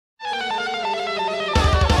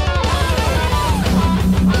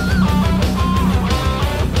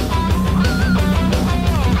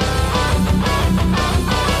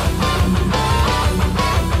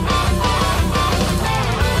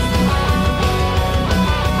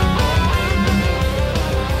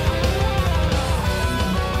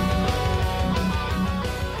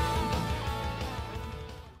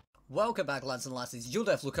Welcome back, lads and lasses.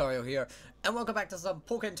 DualDEATHLucario here, and welcome back to some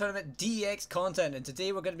Pokken Tournament DX content. And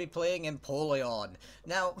today we're going to be playing Empoleon.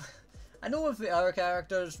 Now, I know with the other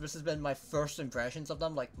characters, this has been my first impressions of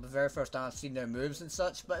them, like the very first time I've seen their moves and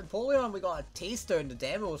such. But Empoleon, we got a taster in the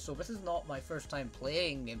demo, so this is not my first time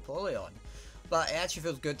playing Empoleon. But it actually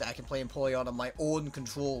feels good that I can play Empoleon on my own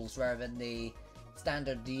controls rather than the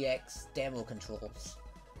standard DX demo controls.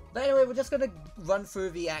 But anyway, we're just going to run through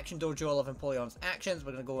the action dojo of Empoleon's actions.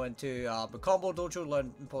 We're going to go into the combo dojo,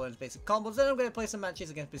 learn Empoleon's basic combos. Then I'm going to play some matches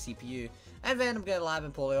against the CPU. And then I'm going to lab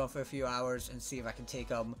Empoleon for a few hours and see if I can take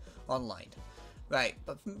him online. Right,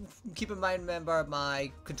 but keep in mind, remember,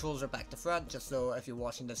 my controls are back to front, just so if you're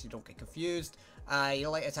watching this you don't get confused. I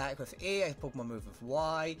light attack with A, I Pokemon move with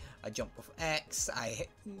Y, I jump with X, I hit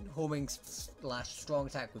homing / strong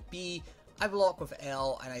attack with B, I block with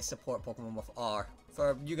L, and I support Pokemon with R.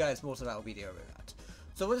 For you guys, most of that will be the other way around.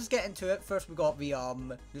 So we'll just get into it. First we got the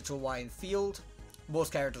neutral Y in field.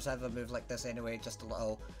 Most characters have a move like this anyway, just a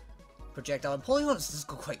little projectile. Empoleon does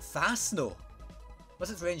go quite fast though. What's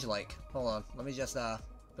its range like? Hold on, let me just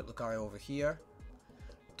put Lucario over here.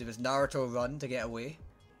 Do this Naruto run to get away.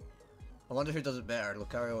 I wonder who does it better,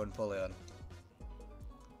 Lucario or Empoleon.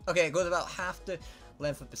 Okay, it goes about half the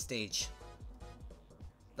length of the stage.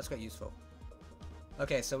 That's quite useful.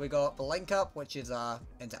 Okay, so we got the link up, which is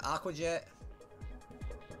into Aqua Jet.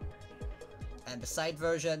 And the side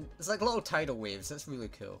version, it's like little tidal waves, that's really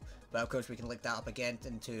cool. But of course we can link that up again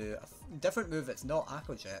into a different move that's not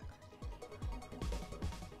Aqua Jet.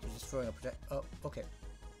 So just throwing a project. Oh, okay.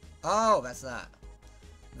 Oh, that's that.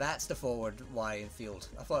 That's the forward Y in field.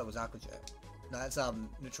 I thought it was Aqua Jet. No, that's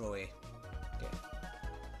neutral A. Okay.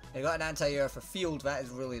 You got an anti-air for field, that is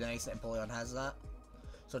really nice that Empoleon has that.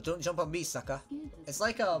 So don't jump on me, sucker. It's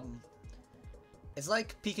like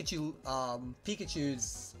Pikachu,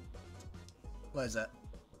 Pikachu's, what is it?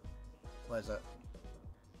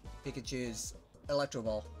 Pikachu's Electro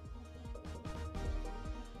Ball.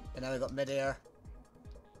 And now we got mid-air.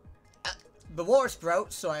 The water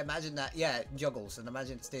sprouts, so I imagine that, yeah, it juggles, and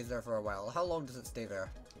imagine it stays there for a while. How long does it stay there?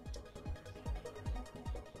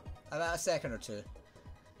 About a second or two.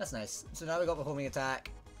 That's nice. So now we got the homing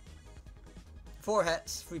attack. 4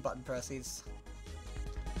 hits, 3 button presses.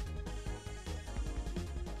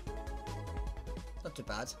 Not too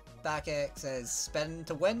bad. Back X says spin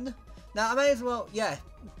to win. Now I might as well, yeah,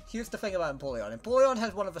 here's the thing about Empoleon. Empoleon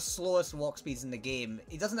has one of the slowest walk speeds in the game.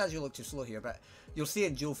 He doesn't actually look too slow here, but you'll see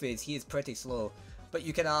in dual phase he is pretty slow. But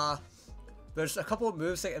you can, there's a couple of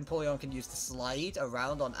moves that Empoleon can use to slide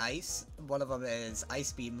around on ice. One of them is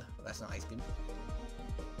Ice Beam. That's not Ice Beam.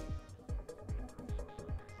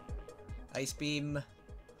 Ice Beam.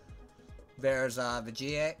 There's the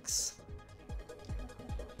GX.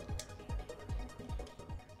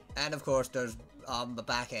 And of course there's the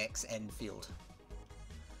back X in field.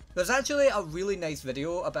 There's actually a really nice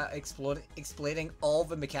video about explaining all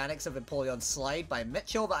the mechanics of Empoleon Slide by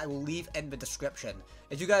Mitchell that I will leave in the description.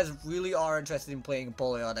 If you guys really are interested in playing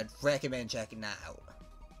Empoleon, I'd recommend checking that out.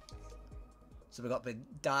 So we got the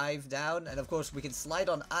dive down, and of course we can slide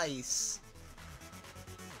on ice.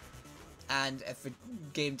 And if the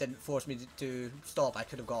game didn't force me to stop, I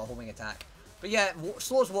could have got a homing attack. But yeah,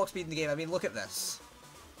 slowest walk speed in the game. I mean, look at this.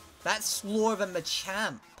 That's slower than the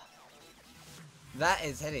champ. That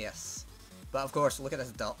is hideous. But of course, look at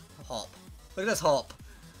this hop. Look at this hop.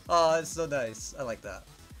 Oh, it's so nice. I like that.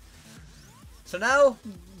 So now,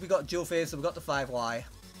 we got dual phase, so we got the 5Y.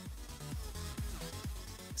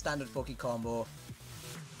 Standard Poke combo.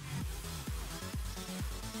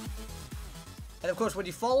 And of course, when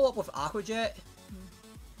you follow up with Aqua Jet,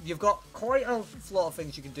 you've got quite a lot of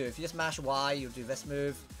things you can do. If you just mash Y, you'll do this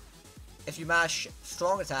move. If you mash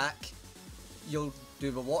Strong Attack, you'll do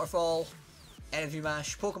the Waterfall. And if you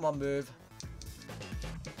mash Pokemon move,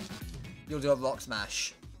 you'll do a Rock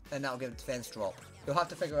Smash. And that'll give a defense drop. You'll have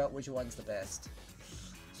to figure out which one's the best.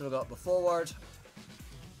 So we've got the forward.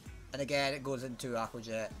 And again, it goes into Aqua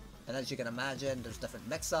Jet. And as you can imagine, there's different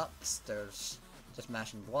mix-ups. There's just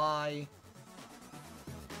mashing Y.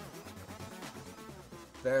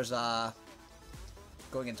 There's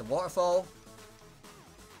going into Waterfall.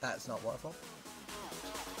 That's not Waterfall.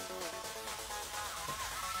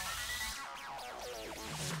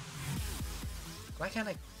 Why can't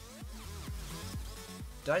I?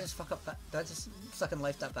 Do I just fuck up that? Do I just suck in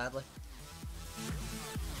life that badly?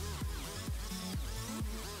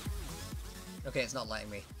 Okay, it's not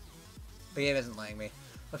letting me. The game isn't letting me.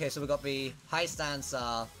 Okay, so we got the high stance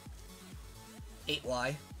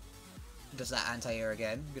 8Y. Does that anti-air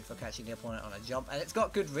again, good for catching the opponent on a jump, and it's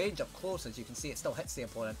got good range up close. As you can see, it still hits the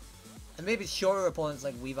opponent. And maybe shorter opponents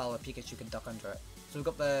like Weavile or Pikachu can duck under it. So we've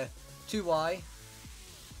got the 2Y.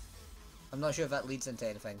 I'm not sure if that leads into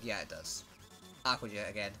anything. Yeah, it does. Aqua Jet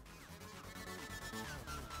again.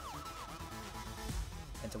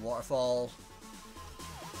 Into Waterfall.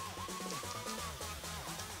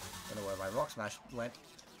 Don't know where my Rock Smash went.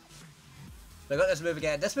 But I got this move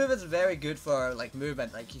again. This move is very good for like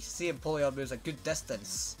movement. Like you see Empoleon moves a good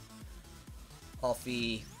distance off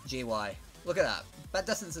the JY. Look at that. That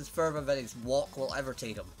distance is further than his walk will ever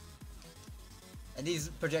take him. And these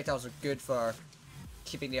projectiles are good for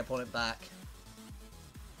keeping the opponent back.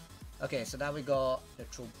 Okay, so now we got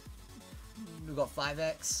neutral. We got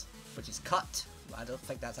 5x, which is cut. I don't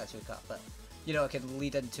think that's actually cut, but you know, it can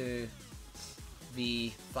lead into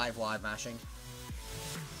the 5Y mashing.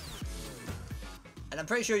 And I'm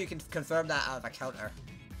pretty sure you can confirm that out of a counter.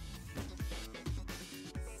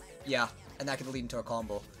 Yeah, and that can lead into a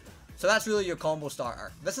combo. So that's really your combo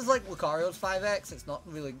starter. This is like Lucario's 5x, it's not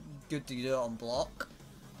really good to do it on block.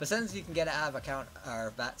 But since you can get it out of a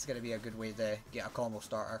counter, that's going to be a good way to get a combo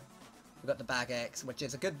starter. We've got the back X, which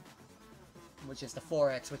is a good... which is the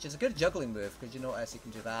 4X, which is a good juggling move, because you notice you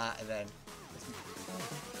can do that, and then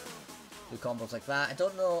do combos like that. I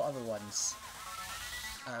don't know other ones,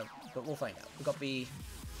 but we'll find out. We've got the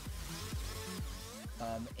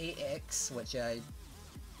 8X, which I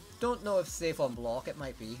don't know if safe on block, it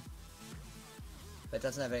might be. But it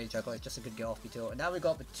doesn't have any juggle, it's just a good get off tool. And now we've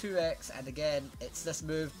got the 2X, and again, it's this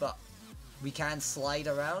move, but we can slide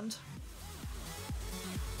around.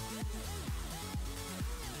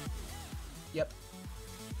 Yep.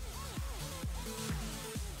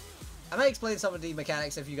 I might explain some of the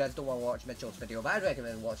mechanics if you guys don't want to watch Mitchell's video, but I'd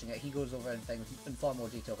recommend watching it. He goes over things in far more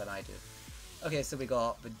detail than I do. Okay, so we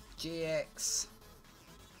got the JX,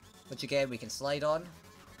 which again we can slide on.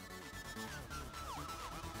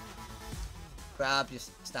 Grab,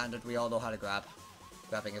 just standard, we all know how to grab.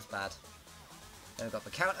 Grabbing is bad. Then we've got the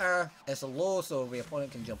counter, it's a low so the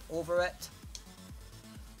opponent can jump over it.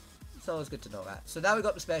 It's always good to know that. So now we've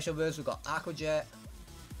got the special moves, we've got Aqua Jet.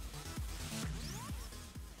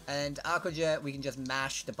 And Aqua Jet, we can just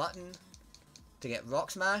mash the button to get Rock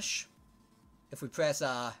Smash. If we press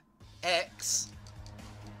X,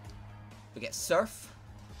 we get Surf.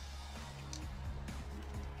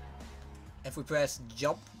 If we press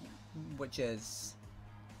Jump, which is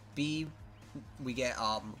B, we get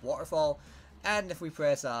Waterfall. And if we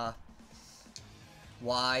press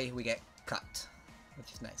Y, we get Cut,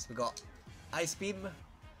 which is nice. We got Ice Beam,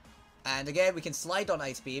 and again we can slide on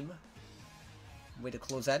Ice Beam. Way to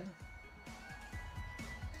close in.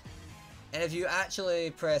 And if you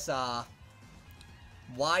actually press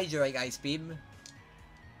Y during Ice Beam,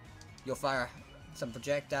 you'll fire some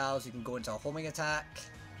projectiles. You can go into a homing attack.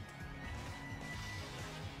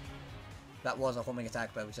 That was a homing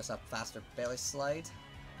attack, but it was just a faster belly slide.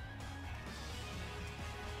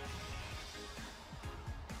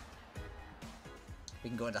 We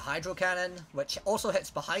can go into Hydro Cannon, which also hits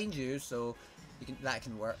behind you, so that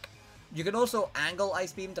can work. You can also angle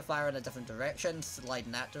Ice Beam to fire in a different direction, slide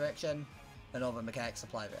in that direction, and all the mechanics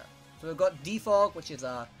apply there. So we've got Defog, which is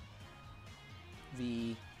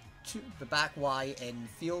the back Y in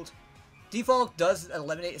field. Defog does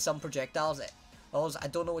eliminate some projectiles. I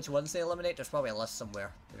don't know which ones they eliminate. There's probably a list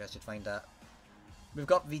somewhere. Maybe I should find that. We've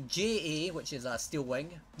got the JA, which is a Steel Wing.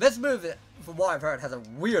 This move, from what I've heard, has a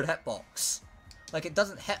weird hitbox. Like, it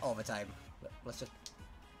doesn't hit all the time. Let's just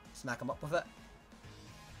smack him up with it.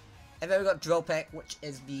 And then we've got Drill Peck, which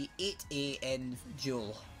is the 8A in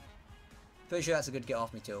Duel. Pretty sure that's a good get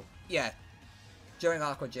off me tool. Yeah. During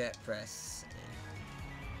Aqua Jet, press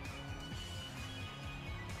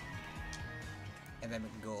A. And then we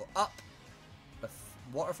can go up with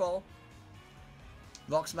Waterfall.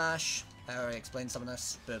 Rock Smash. I already explained some of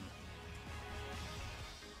this. Boom.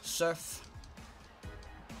 Surf.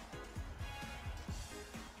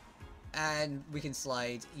 And we can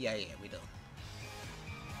slide. Yeah, we do.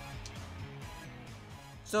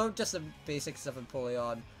 So, just the basics of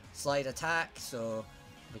Empoleon. Slide attack, so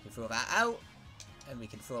we can throw that out. And we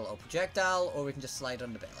can throw a little projectile, or we can just slide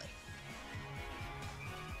on the belly.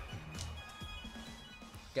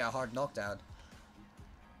 Get a hard knockdown.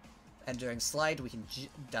 And during slide, we can...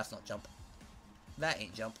 that's not jump. That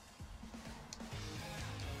ain't jump.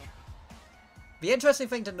 The interesting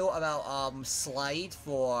thing to note about slide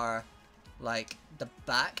for, like, the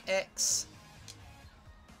back X...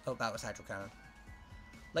 oh, that was Hydro Cannon.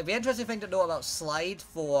 Like, the interesting thing to know about slide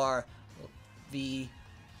for the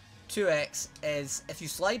 2X is if you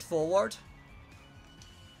slide forward...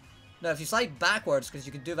 no, if you slide backwards, because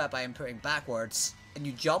you can do that by inputting backwards, and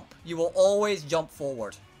you jump, you will always jump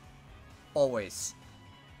forward. Always.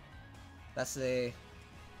 That's the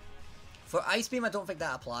For Ice Beam, I don't think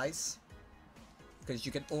that applies. Because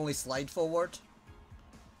you can only slide forward.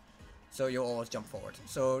 So you'll always jump forward.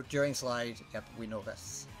 So during slide, yep, we know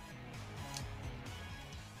this.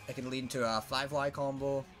 It can lead into a 5Y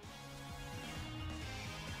combo.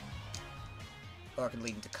 Or it can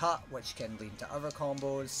lead into cut, which can lead into other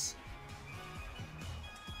combos.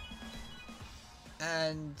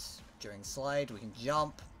 And during slide, we can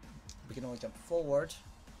jump. We can only jump forward.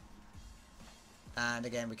 And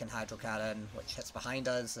again, we can Hydro Cannon, which hits behind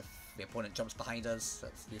us if the opponent jumps behind us.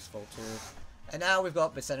 That's useful too. And now we've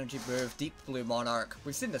got this energy move, Deep Blue Monarch.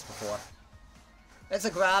 We've seen this before. It's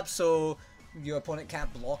a grab, so your opponent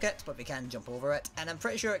can't block it, but they can jump over it. And I'm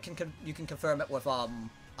pretty sure it can you can confirm it with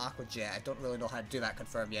Aqua Jet. I don't really know how to do that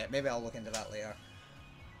confirm yet. Maybe I'll look into that later.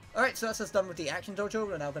 Alright, so that's us done with the Action Dojo.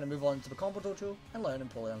 We're now going to move on to the Combo Dojo and learn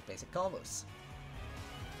Empoleon's basic combos.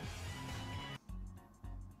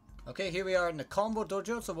 Okay, here we are in the Combo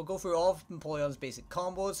Dojo, so we'll go through all of Empoleon's basic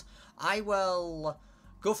combos. I will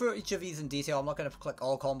go through each of these in detail. I'm not going to click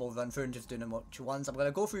all combo run through and just do them each ones. I'm going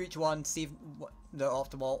to go through each one, see if they're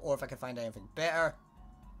optimal or if I can find anything better.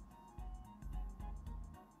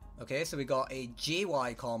 Okay, so we got a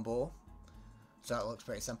JY combo. So that looks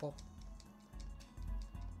pretty simple.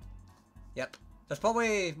 Yep. There's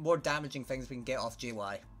probably more damaging things we can get off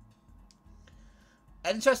JY.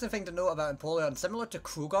 An interesting thing to note about Empoleon, similar to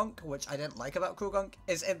Krugunk, which I didn't like about Krugunk,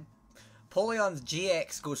 is Empoleon's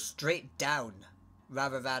GX goes straight down,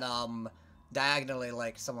 rather than diagonally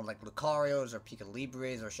like someone like Lucario's or Pika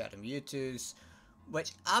Libres or Shadow Mewtwo's,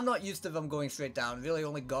 which I'm not used to them going straight down. Really,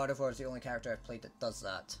 only Gardevoir is the only character I've played that does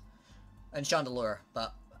that. And Chandelure,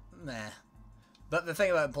 but meh. But the thing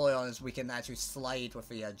about Empoleon is we can actually slide with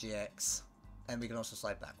the GX, and we can also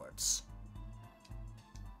slide backwards.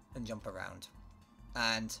 And jump around.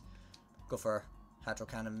 And go for Hydro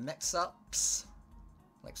Cannon mix-ups.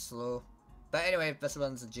 Like slow. But anyway, this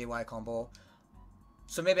one's a JY combo.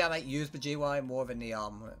 So maybe I might use the JY more than the,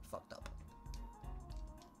 fucked up.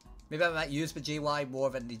 Maybe I might use the JY more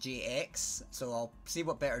than the GX. So I'll see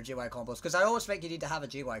what better JY combos. Because I always think you need to have a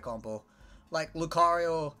JY combo. Like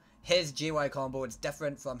Lucario, his JY combo is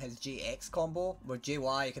different from his GX combo. With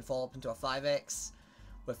JY, you can fall up into a 5X.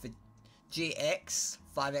 With the GX,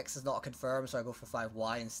 5X is not confirmed, so I go for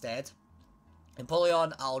 5Y instead.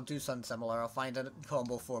 Empoleon, I'll do something similar. I'll find a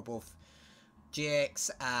combo for both GX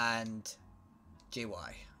and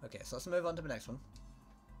JY. Okay, so let's move on to the next one.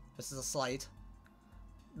 This is a slide.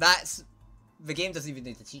 The game doesn't even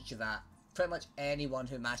need to teach you that. Pretty much anyone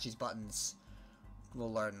who mashes buttons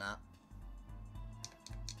will learn that.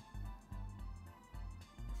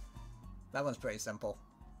 That one's pretty simple.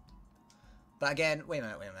 But again, wait a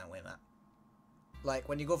minute. Like,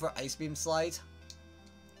 when you go for Ice Beam slide,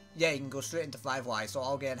 yeah, you can go straight into 5Y, so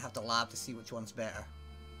I'll again have to lab to see which one's better.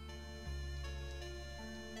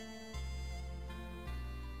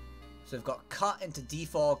 So we've got Cut into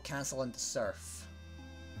Defog, Cancel into Surf.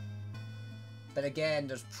 But again,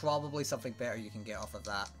 there's probably something better you can get off of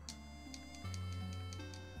that.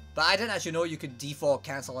 But I didn't actually know you could Defog,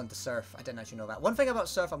 Cancel into Surf. I didn't actually know that. One thing about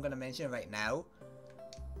Surf I'm going to mention right now.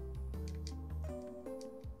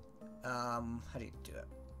 How do you do it?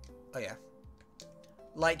 Oh yeah.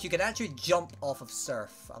 Like, you can actually jump off of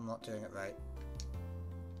Surf. I'm not doing it right.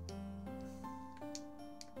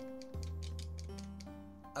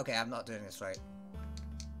 Okay, I'm not doing this right.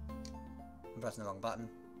 I'm pressing the wrong button.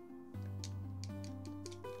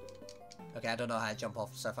 Okay, I don't know how to jump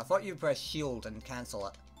off Surf. I thought you press shield and cancel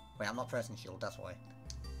it. Wait, I'm not pressing shield, that's why.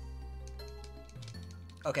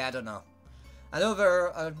 Okay, I don't know. I know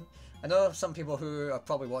there are, I know some people who have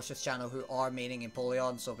probably watched this channel who are maining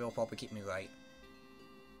Empoleon, so they'll probably keep me right.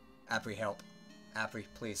 Apri, help. Apri,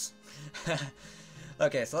 please.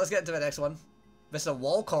 Okay, so let's get into the next one. This is a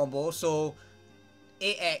wall combo, so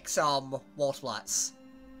 8x wall splats.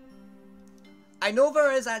 I know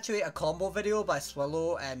there is actually a combo video by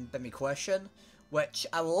Swillow and Bimmy Question, which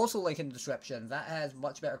I will also link in the description. That has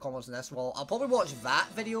much better combos than this. Well, I'll probably watch that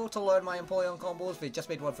video to learn my Empoleon combos. They just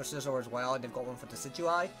made one for Scizor as well, and they've got one for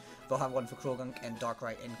Decidueye. They'll have one for Krogunk and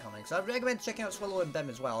Darkrai incoming. So I recommend checking out Swillow and Bim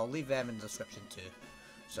as well. I'll leave them in the description too.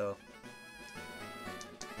 So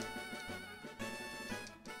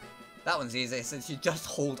that one's easy, since you just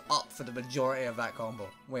hold up for the majority of that combo.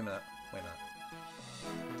 Wait a minute.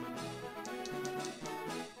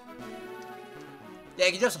 Yeah,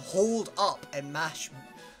 you can just hold up and mash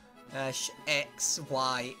X,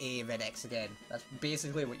 Y, A, then X again. That's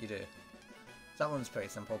basically what you do. That one's pretty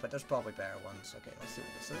simple, but there's probably better ones. Okay, let's see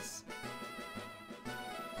what this is.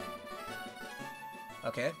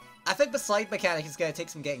 Okay. I think the slide mechanic is going to take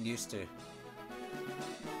some getting used to.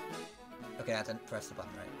 Okay, I didn't press the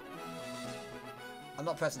button right. I'm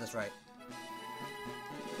not pressing this right.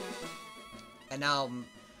 And now,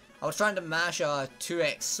 I was trying to mash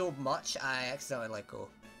 2X so much, I accidentally let go.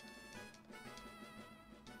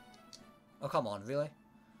 Oh, come on, really?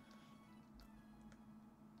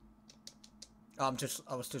 Oh,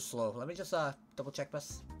 I was too slow. Let me just double check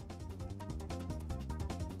this.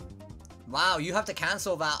 Wow, you have to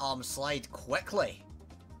cancel that slide quickly.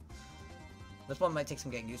 This one might take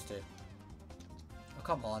some getting used to. Oh,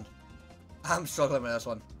 come on. I'm struggling with this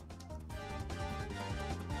one.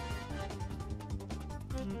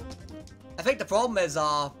 I think the problem is,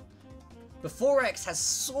 the 4X has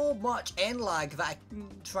so much end lag that I'm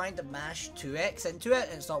trying to mash 2X into it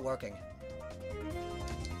and it's not working.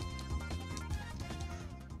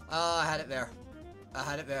 I had it there. I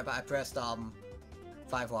had it there, but I pressed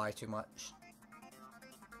 5Y too much.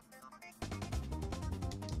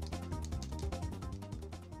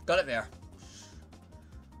 Got it there.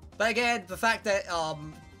 But again, the fact that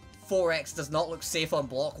 4X does not look safe on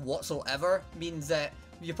block whatsoever means that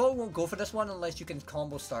you probably won't go for this one unless you can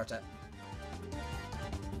combo start it.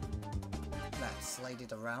 That slide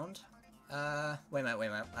it around. Wait a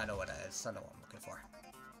minute. I know what it is. I know what I'm looking for.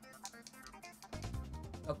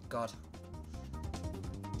 Oh god.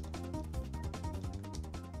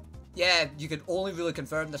 Yeah, you can only really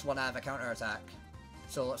confirm this one out of a counter attack.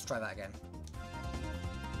 So let's try that again.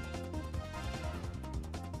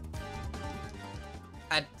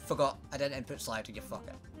 I forgot. I didn't input slide to you fuck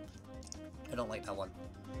it. I don't like that one.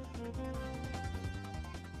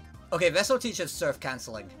 Okay, this will teach us surf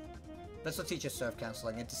cancelling. This will teach us surf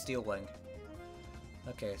cancelling into Steel Wing.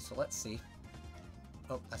 Okay, so let's see.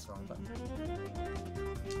 Oh, that's the wrong button.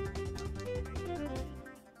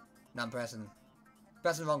 No, I'm pressing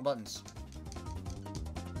the wrong buttons.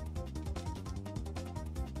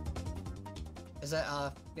 Is it,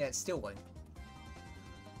 yeah, it's Steel Wing.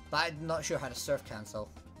 But I'm not sure how to surf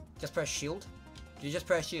cancel. Just press shield? Do you just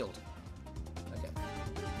press shield? Okay.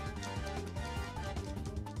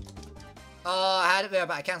 Oh, I had it there,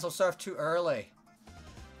 but I cancelled surf too early.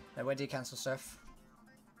 Now, when do you cancel surf?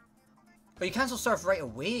 But you cancel surf right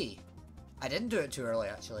away. I didn't do it too early,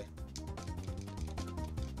 actually.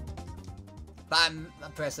 But I'm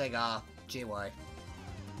pressing JY.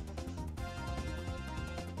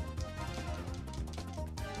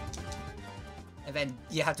 And then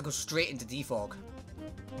you have to go straight into defog.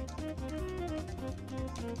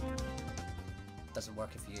 Doesn't work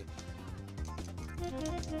if you...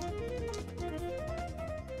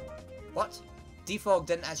 What? Defog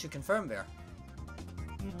didn't actually confirm there.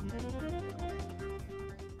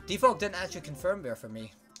 Defog didn't actually confirm there for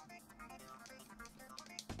me.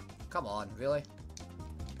 Come on, really?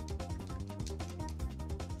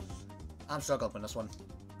 I'm struggling with this one.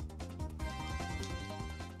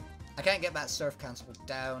 I can't get that surf cancel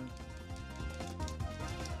down.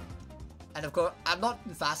 And of course, I'm not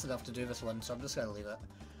fast enough to do this one, so I'm just gonna leave it.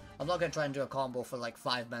 I'm not gonna try and do a combo for like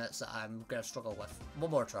 5 minutes that I'm gonna struggle with. One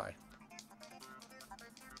more try.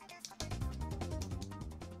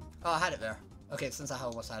 Oh, I had it there. Okay, since I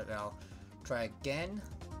almost had it there, I'll try again.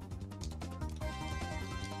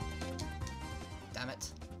 Damn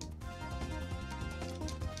it.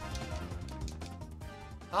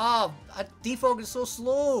 Oh, defog is so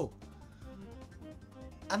slow.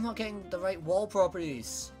 I'm not getting the right wall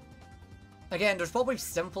properties. Again, there's probably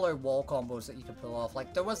simpler wall combos that you can pull off.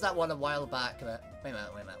 Like, there was that one a while back that... Wait a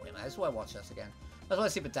minute. I just want to watch this again. I just want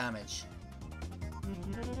to see the damage.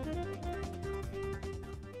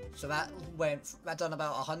 So that done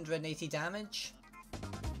about 180 damage.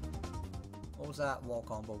 What was that wall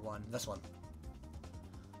combo one? This one.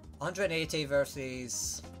 180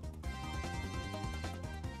 versus...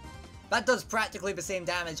 That does practically the same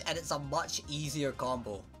damage, and it's a much easier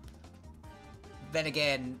combo. Then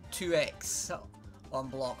again, 2x on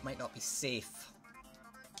block might not be safe.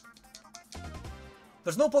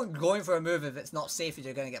 There's no point going for a move if it's not safe and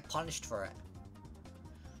you're going to get punished for it.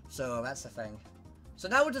 So that's the thing. So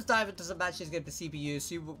now we'll just dive into some matches against the CPU,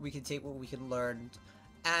 see what we can take, what we can learn,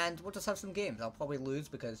 and we'll just have some games. I'll probably lose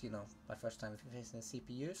because, you know, my first time facing a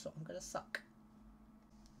CPU, so I'm going to suck.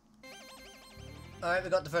 Alright,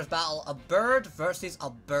 we got the first battle. A bird versus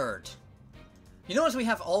a bird. You notice we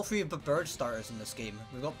have all three of the bird starters in this game.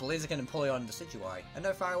 We've got Blaziken and Empoleon and Decidueye. And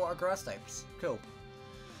they're Fire, Water, Grass types. Cool.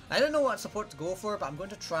 I don't know what support to go for, but I'm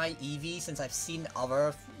going to try Eevee since I've seen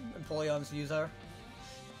other Empoleons use her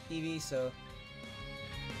Eevee, so...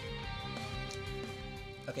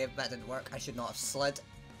 Okay, that didn't work. I should not have slid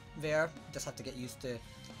there. Just have to get used to...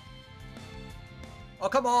 Oh,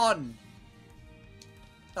 come on!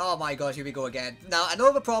 Oh my gosh, here we go again. Now, I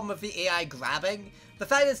know the problem with the AI grabbing. The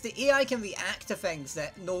fact is the AI can react to things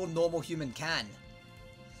that no normal human can.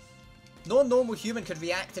 No normal human could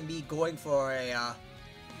react to me going for a,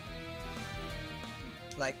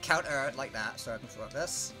 like, counter like that, so I can throw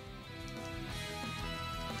this.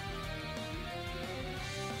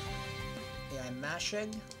 Yeah, I'm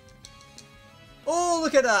mashing. Oh,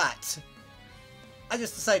 look at that! I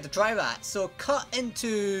just decided to try that. So cut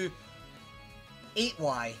into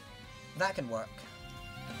 8Y. That can work.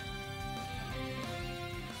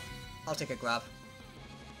 I'll take a grab.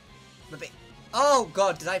 Maybe. Oh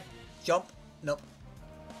god, did I jump? Nope.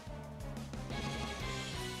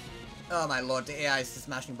 Oh my lord, the AI is just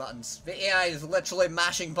mashing buttons. The AI is literally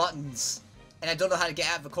mashing buttons. And I don't know how to get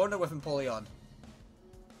out of the corner with Empoleon.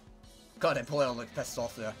 God, Empoleon looked pissed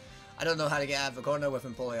off there. I don't know how to get out of the corner with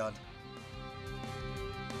Empoleon.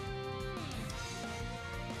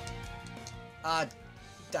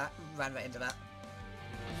 That ran right into that.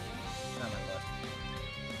 Oh my lord.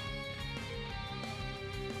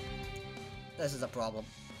 This is a problem.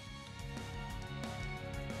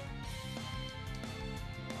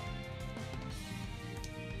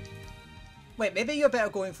 Wait, maybe you're better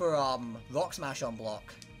going for Rock Smash on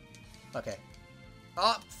block. Okay.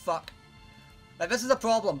 Oh, fuck. Now this is a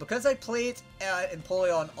problem. Because I played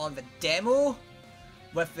Empoleon on the demo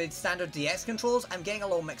with the standard DX controls, I'm getting a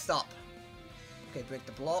little mixed up. Okay, break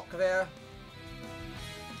the block there.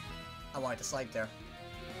 I wanted to slide there.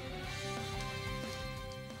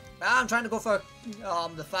 I'm trying to go for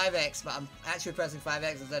the 5X, but I'm actually pressing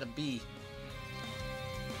 5X instead of B.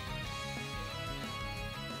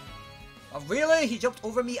 Oh, really? He jumped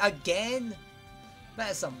over me again?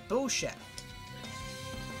 That is some bullshit.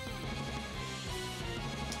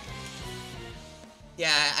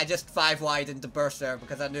 Yeah, I just 5Y'd into burst there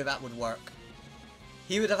because I knew that would work.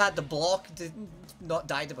 He would have had the block to not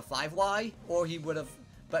die to the 5Y, or he would have,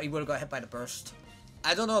 but he would have got hit by the burst.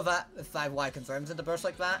 I don't know if 5Y confirms in the burst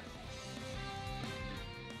like that.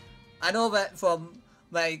 I know that from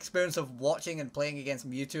my experience of watching and playing against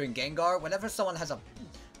Mewtwo and Gengar, whenever someone has a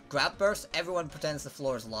grab burst, everyone pretends the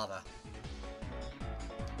floor is lava.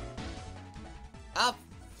 Ah,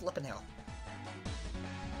 flippin' hell.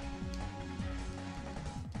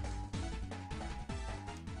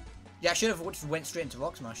 Yeah, I should have just went straight into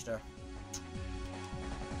Rock Smash there.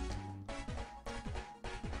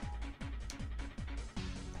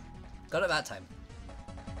 Got it that time.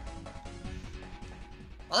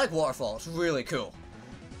 I like Waterfall, it's really cool.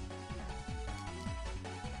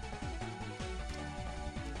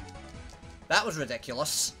 That was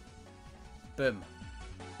ridiculous. Boom.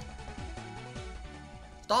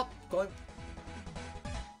 Stop going.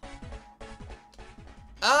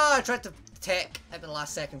 Ah, I tried to tech at the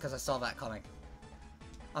last second because I saw that coming.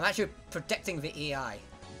 I'm actually predicting the AI.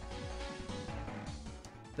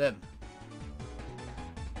 Boom.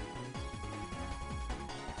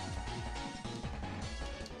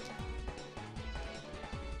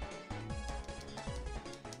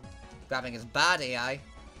 Grabbing his bad AI.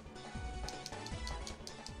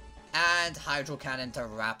 And Hydro Cannon to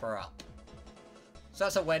wrap her up. So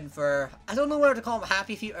that's a win for... I don't know whether to call him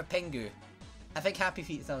Happy Feet or Pingu. I think Happy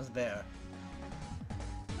Feet sounds better.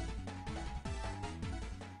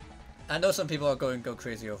 I know some people are going to go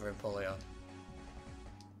crazy over Empoleon.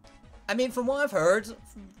 I mean, from what I've heard,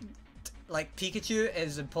 like, Pikachu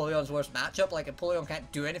is Empoleon's worst matchup. Like, Empoleon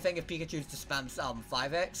can't do anything if Pikachu just spams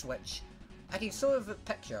 5X, which I can sort of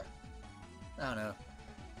picture. I don't know.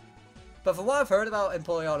 But from what I've heard about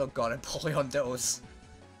Empoleon, oh god, Empoleon Dittos.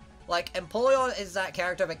 Like, Empoleon is that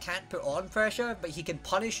character that can't put on pressure, but he can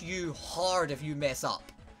punish you hard if you mess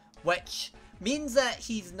up. Which means that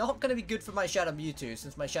he's not going to be good for my Shadow Mewtwo,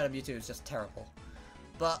 since my Shadow Mewtwo is just terrible.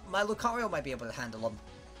 But my Lucario might be able to handle him.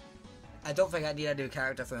 I don't think I need a new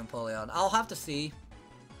character for Empoleon. I'll have to see.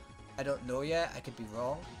 I don't know yet, I could be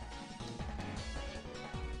wrong.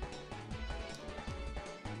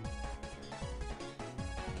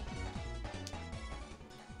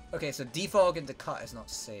 Okay, so defog into cut is not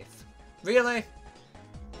safe. Really?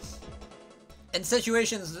 In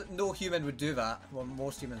situations that no human would do that. Well,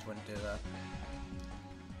 most humans wouldn't do that.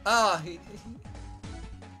 Ah, Is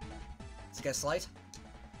he gonna slide?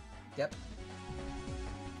 Yep.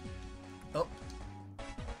 Oh.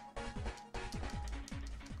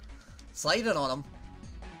 Sliding on him.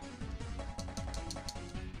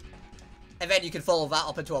 And then you can follow that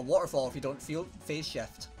up into a waterfall if you don't feel phase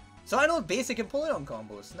shift. So I know basic Empoleon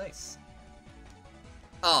combos. Nice.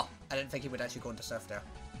 Oh, I didn't think he would actually go into Surf there.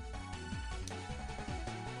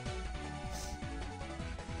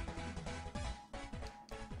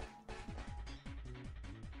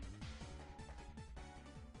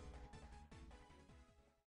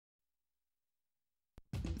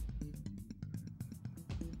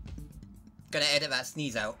 Gonna edit that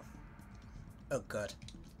sneeze out. Oh god.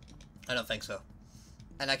 I don't think so.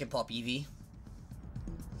 And I can pop Eevee.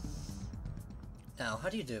 Now, how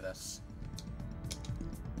do you do this?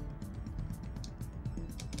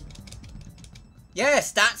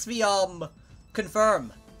 Yes, that's the,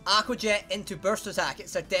 confirm. Aqua Jet into burst attack.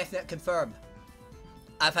 It's a definite confirm.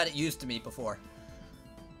 I've had it used to me before.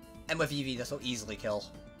 And with Eevee, this will easily kill.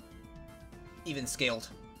 Even scaled.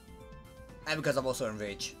 And because I'm also in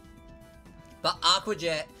rage. But Aqua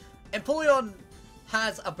Jet, Empoleon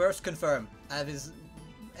has a burst confirm. And his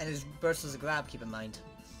burst is a grab, keep in mind.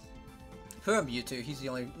 Poor Mewtwo, he's the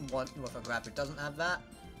only one with a grab who doesn't have that.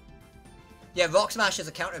 Yeah, Rock Smash is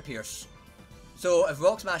a counter pierce. So if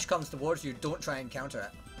Rock Smash comes towards you, don't try and counter it.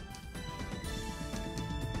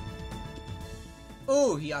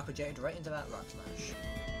 Oh, he Aqua Jetted right into that Rock Smash.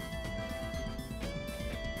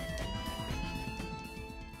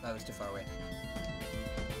 That was too far away.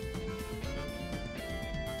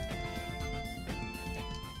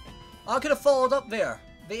 I could have followed up there.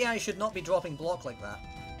 The AI should not be dropping block like that.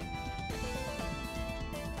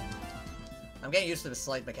 I'm getting used to the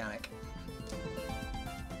slide mechanic.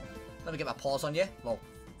 Let me get my paws on you. Well,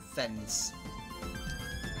 fins.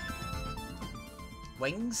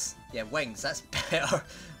 Wings? Yeah, wings. That's better.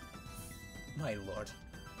 My lord.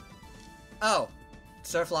 Oh.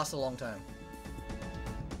 Surf lasts a long time.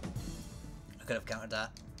 I could have countered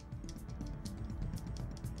that.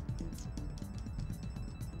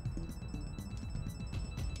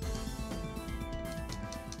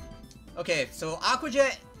 Okay, so Aqua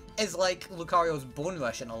Jet is like Lucario's Bone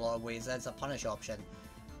Rush in a lot of ways. That's a punish option.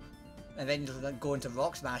 And then you go into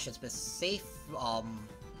Rock Smash. It's been safe,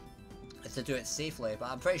 it's to do it safely.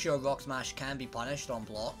 But I'm pretty sure Rock Smash can be punished on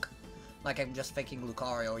block. Like, I'm just thinking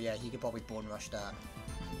Lucario, yeah, he could probably Bone Rush that.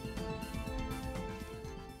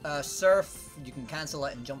 Surf, you can cancel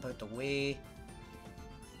it and jump out the way.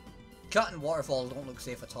 Cut and Waterfall don't look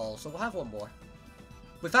safe at all, so we'll have one more.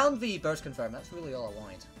 We found the burst confirm, that's really all I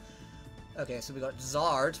wanted. Okay, so we got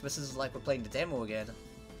Zard. This is like we're playing the demo again.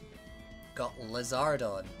 Got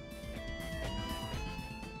Lizardon.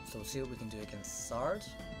 So we'll see what we can do against Zard.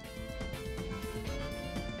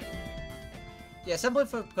 Yeah, simply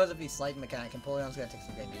because of the slide mechanic, Empoleon's gonna take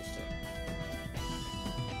some getting used to.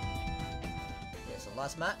 Okay, so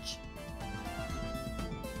last match.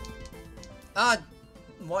 I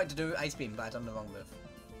wanted to do Ice Beam, but I done the wrong move.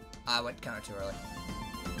 I went counter too early.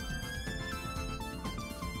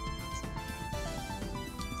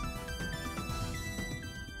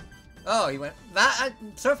 Oh, he went... That...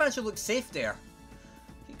 Surf actually looked safe there.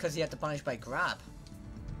 Because he had to punish by grab.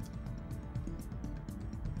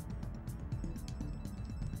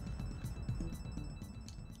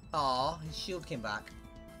 Aw, his shield came back.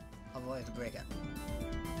 I wanted to break it.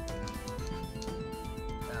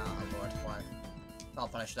 Oh lord, why? I'll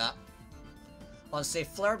punish that. On say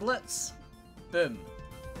Flare Blitz. Boom.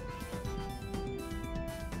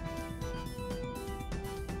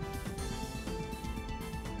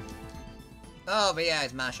 Oh, but yeah,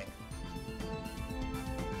 he's mashing.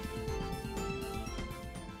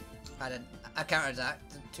 I countered that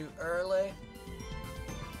too early.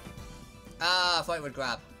 Ah, I thought it would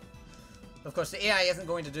grab. Of course, the AI isn't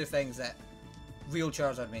going to do things that real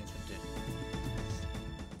Charizard mains would do.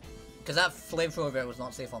 Because that flamethrower there was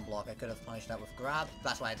not safe on block. I could have punished that with grab.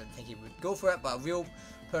 That's why I didn't think he would go for it, but a real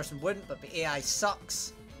person wouldn't. But the AI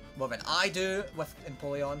sucks more than I do with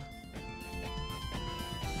Empoleon.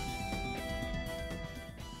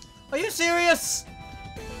 Are you serious?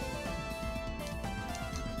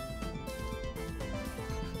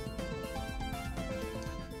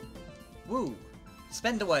 Woo!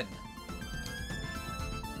 Spend to win.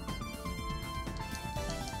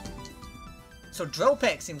 So Drill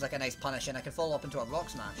Peck seems like a nice punish, and I can follow up into a Rock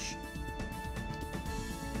Smash.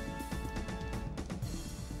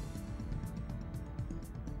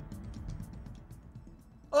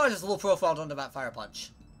 Oh, I just low profiled under that Fire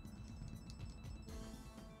Punch.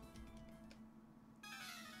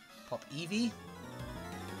 Pop Eevee.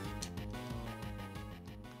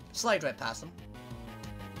 Slide right past him.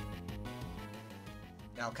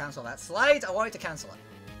 Yeah, I'll cancel that slide. I wanted to cancel it.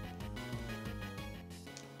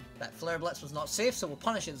 That Flare Blitz was not safe, so we'll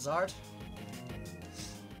punish it, Zard.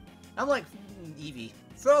 I'm like, Eevee.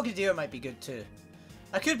 Frogadier might be good too.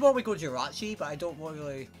 I could probably go Jirachi, but I don't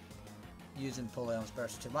really use Empoleon's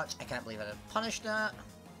burst too much. I can't believe I didn't punish that.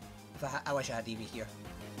 I wish I had Eevee here.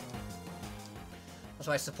 That's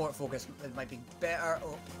why support focus it might be better.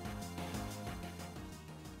 Oh,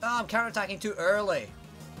 I'm counterattacking too early.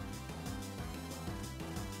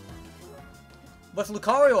 With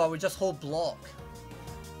Lucario, I would just hold block.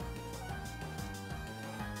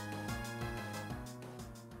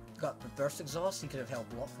 Got the that burst exhaust, he could have held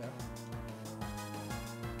block there.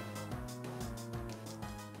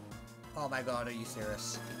 Oh my god, are you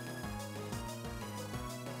serious?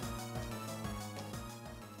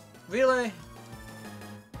 Really?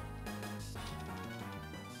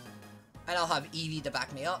 And I'll have Eevee to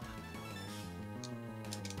back me up.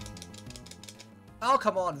 Oh,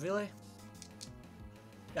 come on, really?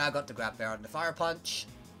 Yeah, I got the grab bear and the fire punch.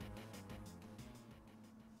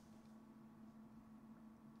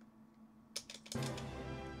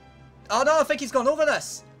 Oh no, I think he's gone over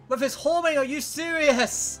this! With his homing, are you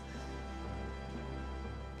serious?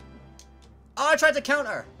 Oh, I tried to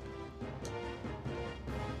counter!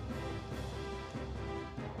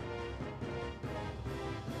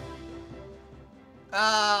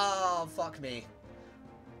 Oh, fuck me.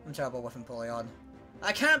 I'm terrible with Empoleon.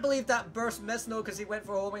 I can't believe that burst missed though, because he went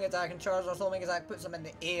for homing attack and Charizard's homing attack puts him in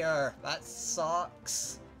the air. That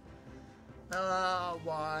sucks. Ah,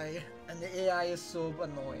 why? And the AI is so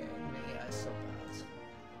annoying. The AI is so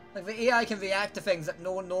bad. Like, the AI can react to things that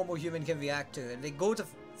no normal human can react to, and they go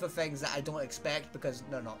for things that I don't expect because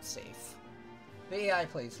they're not safe. The AI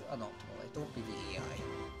plays unoptimally. Don't be the AI.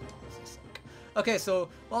 Okay, so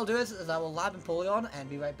what I'll do is I will lab Empoleon and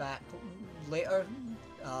be right back later.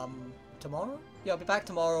 Tomorrow? Yeah, I'll be back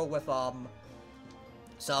tomorrow with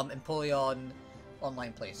some Empoleon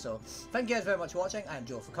online play. So thank you guys very much for watching. I'm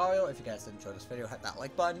DualDEATHLucario. If you guys did enjoy this video, hit that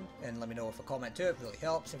like button and let me know with a comment too. It really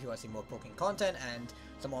helps. If you want to see more Pokken content and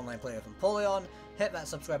some online play with Empoleon, hit that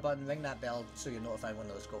subscribe button, ring that bell so you're notified when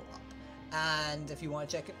those go up. And if you want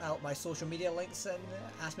to check out my social media links and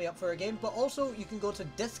ask me up for a game, but also you can go to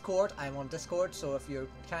Discord. I'm on Discord, so if you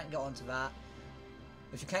can't get onto that,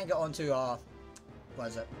 if you can't get onto what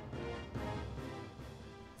is it,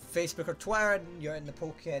 Facebook or Twitter, and you're in the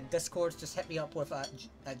Pokken Discord, just hit me up with at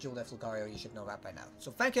DualDEATHLucario. You should know that by now.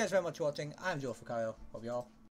 So thank you guys very much for watching. I'm DualDEATHLucario. Hope you all